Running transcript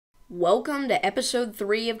Welcome to episode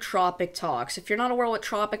 3 of Tropic Talks. If you're not aware what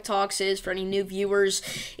Tropic Talks is, for any new viewers,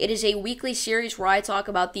 it is a weekly series where I talk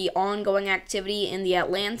about the ongoing activity in the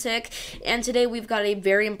Atlantic, and today we've got a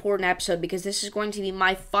very important episode because this is going to be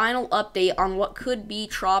my final update on what could be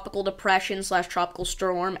tropical depression / tropical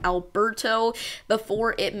storm Alberto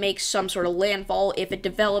before it makes some sort of landfall. If it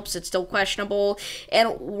develops, it's still questionable,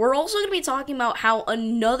 and we're also going to be talking about how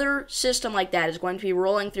another system like that is going to be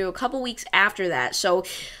rolling through a couple weeks after that, so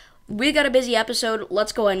we got a busy episode.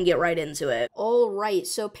 Let's go ahead and get right into it. Alright,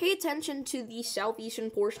 so pay attention to the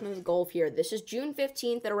southeastern portion of the Gulf here. This is June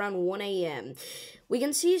 15th at around 1 a.m. We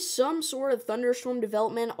can see some sort of thunderstorm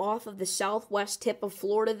development off of the southwest tip of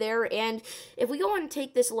Florida there, and if we go and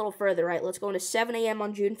take this a little further, right, let's go into 7 a.m.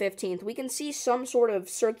 on June 15th, we can see some sort of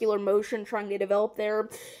circular motion trying to develop there,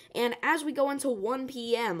 and as we go into 1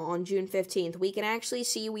 p.m. on June 15th, we can actually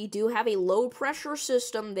see we do have a low-pressure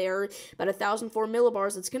system there, about 1,004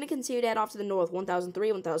 millibars, that's going to continue to head off to the north,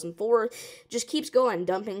 1,003, 1,004, just keeps going,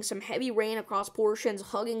 dumping some heavy rain across portions,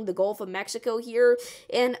 hugging the Gulf of Mexico here,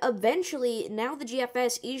 and eventually, now the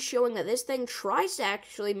GFS is showing that this thing tries to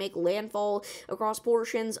actually make landfall across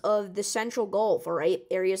portions of the central Gulf, alright?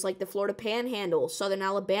 Areas like the Florida Panhandle, southern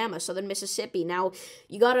Alabama, southern Mississippi. Now,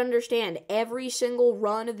 you gotta understand, every single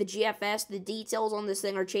run of the GFS, the details on this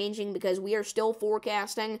thing are changing because we are still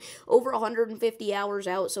forecasting over 150 hours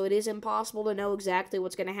out, so it is impossible to know exactly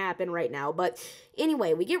what's gonna happen right now. But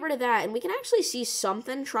anyway, we get rid of that, and we can actually see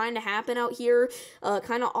something trying to happen out here,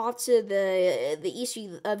 kind of off to the east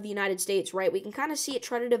of the United States, right? We can kind of see it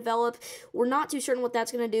try to develop. We're not too certain what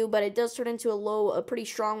that's going to do, but it does turn into a pretty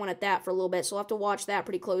strong one at that for a little bit, so we'll have to watch that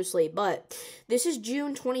pretty closely. But this is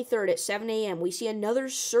June 23rd at 7 a.m. We see another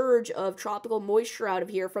surge of tropical moisture out of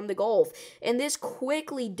here from the Gulf, and this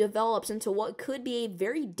quickly develops into what could be a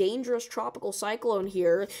very dangerous tropical cyclone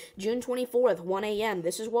here, June 24th, 1 a.m.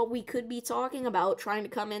 This is what we could be talking about, trying to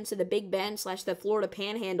come into the Big Bend / the Florida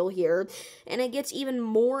Panhandle here, and it gets even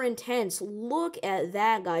more intense. Look at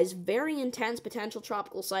that, guys. Very intense potential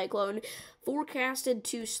tropical cyclone forecasted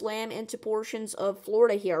to slam into portions of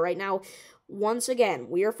Florida here right now. Once again,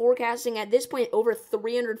 we are forecasting at this point over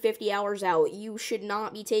 350 hours out. You should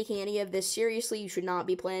not be taking any of this seriously. You should not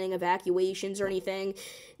be planning evacuations or anything,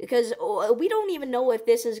 because we don't even know if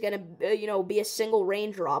this is going to, be a single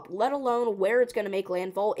raindrop, let alone where it's going to make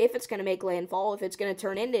landfall, if it's going to make landfall, if it's going to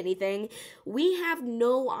turn into anything. We have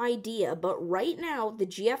no idea, but right now, the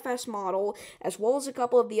GFS model, as well as a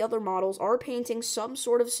couple of the other models, are painting some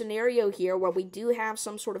sort of scenario here where we do have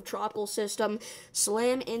some sort of tropical system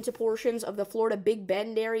slam into portions of the Florida Big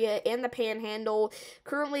Bend area and the Panhandle.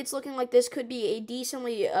 Currently, it's looking like this could be a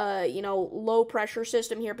decently, low pressure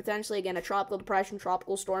system here, potentially, again, a tropical depression,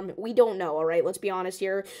 tropical storm. We don't know, all right? Let's be honest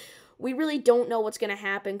here. We really don't know what's going to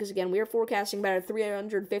happen because, again, we are forecasting about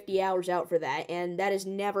 350 hours out for that, and that is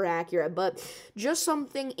never accurate, but just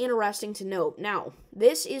something interesting to note. Now,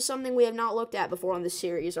 this is something we have not looked at before on this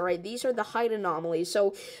series, all right? These are the height anomalies,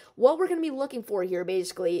 so what we're going to be looking for here,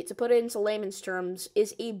 basically, to put it into layman's terms,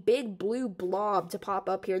 is a big blue blob to pop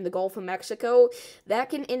up here in the Gulf of Mexico. That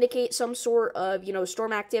can indicate some sort of,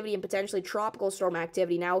 storm activity and potentially tropical storm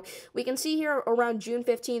activity. Now, we can see here around June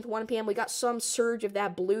 15th, 1 p.m., we got some surge of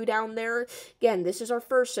that blue down there. Again, this is our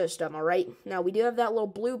first system, all right? Now, we do have that little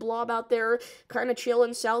blue blob out there, kind of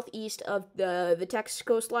chilling southeast of the Texas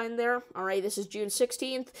coastline there, all right? This is June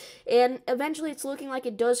 16th, and eventually it's looking like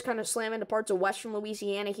it does kind of slam into parts of western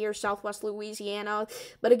Louisiana here, southwest Louisiana,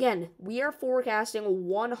 but again, we are forecasting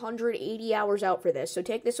 180 hours out for this, so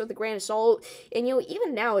take this with a grain of salt, and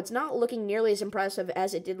even now, it's not looking nearly as impressive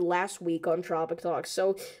as it did last week on Tropic Talks,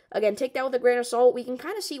 so again, take that with a grain of salt. We can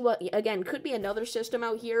kind of see what, again, could be another system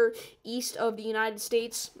out here east of the United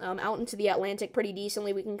States, out into the Atlantic pretty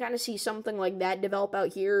decently. We can kind of see something like that develop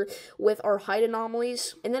out here with our height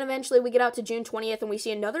anomalies, and then eventually we get out to June 20th, and we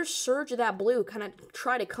see another surge of that blue kind of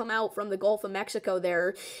try to come out from the Gulf of Mexico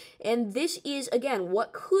there, and this is, again,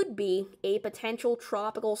 what could be a potential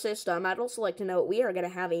tropical system. I'd also like to note we are going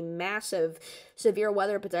to have a massive severe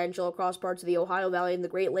weather potential across parts of the Ohio Valley and the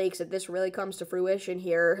Great Lakes if this really comes to fruition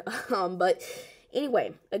here, but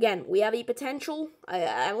anyway, again, we have a potential,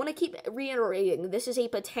 I want to keep reiterating, this is a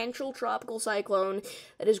potential tropical cyclone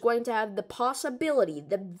that is going to have the possibility,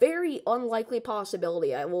 the very unlikely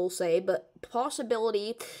possibility, I will say, but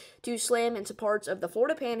possibility to slam into parts of the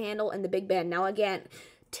Florida Panhandle and the Big Bend. Now, again,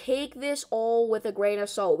 take this all with a grain of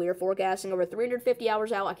salt. We are forecasting over 350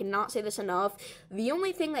 hours out. I cannot say this enough. The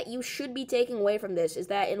only thing that you should be taking away from this is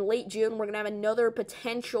that in late June, we're going to have another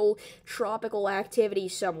potential tropical activity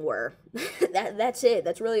somewhere. That's it.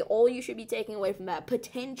 That's really all you should be taking away from that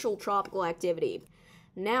potential tropical activity.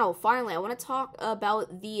 Now, finally, I want to talk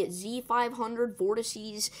about the Z500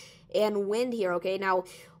 vortices and wind here, okay? Now,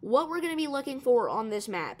 what we're going to be looking for on this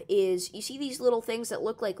map is, you see these little things that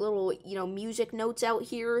look like little, music notes out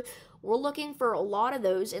here? We're looking for a lot of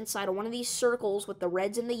those inside of one of these circles with the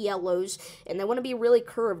reds and the yellows, and they want to be really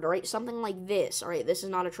curved, all right? Something like this, all right? This is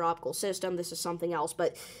not a tropical system. This is something else,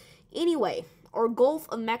 but anyway, our Gulf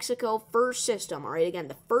of Mexico first system, all right, again,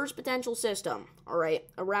 the first potential system, all right,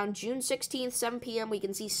 around June 16th, 7 p.m., we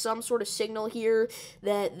can see some sort of signal here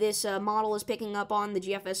that this model is picking up on, the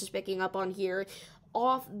GFS is picking up on here,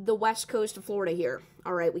 off the west coast of Florida here.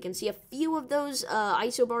 All right, we can see a few of those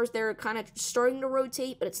isobars there kind of starting to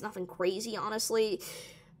rotate, but it's nothing crazy, honestly,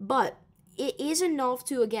 but it is enough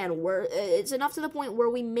to, again, it's enough to the point where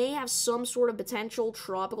we may have some sort of potential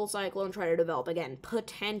tropical cyclone try to develop, again,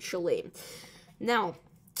 potentially. Now,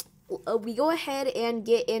 we go ahead and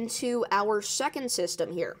get into our second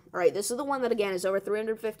system here. All right, this is the one that, again, is over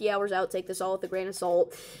 350 hours out. Take this all with a grain of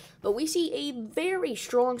salt. But we see a very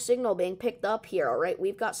strong signal being picked up here, all right?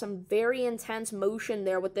 We've got some very intense motion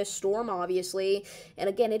there with this storm, obviously. And,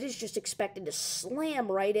 again, it is just expected to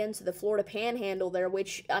slam right into the Florida Panhandle there,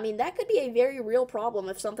 which, I mean, that could be a very real problem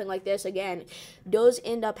if something like this, again, does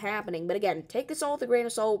end up happening. But, again, take this all with a grain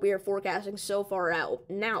of salt. We are forecasting so far out.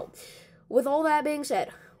 Now, with all that being said,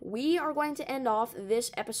 we are going to end off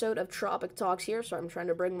this episode of Tropic Talks here. So I'm trying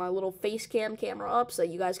to bring my little face cam camera up so that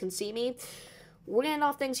you guys can see me. We're going to end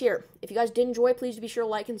off things here. If you guys did enjoy, please be sure to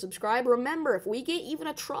like and subscribe. Remember, if we get even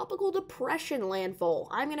a tropical depression landfall,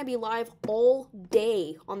 I'm going to be live all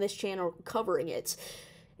day on this channel covering it.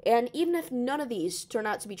 And even if none of these turn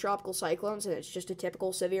out to be tropical cyclones and it's just a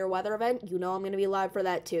typical severe weather event, I'm going to be live for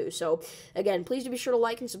that too. So, again, please be sure to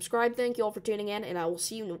like and subscribe. Thank you all for tuning in, and I will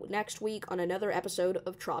see you next week on another episode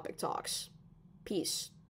of Tropic Talks. Peace.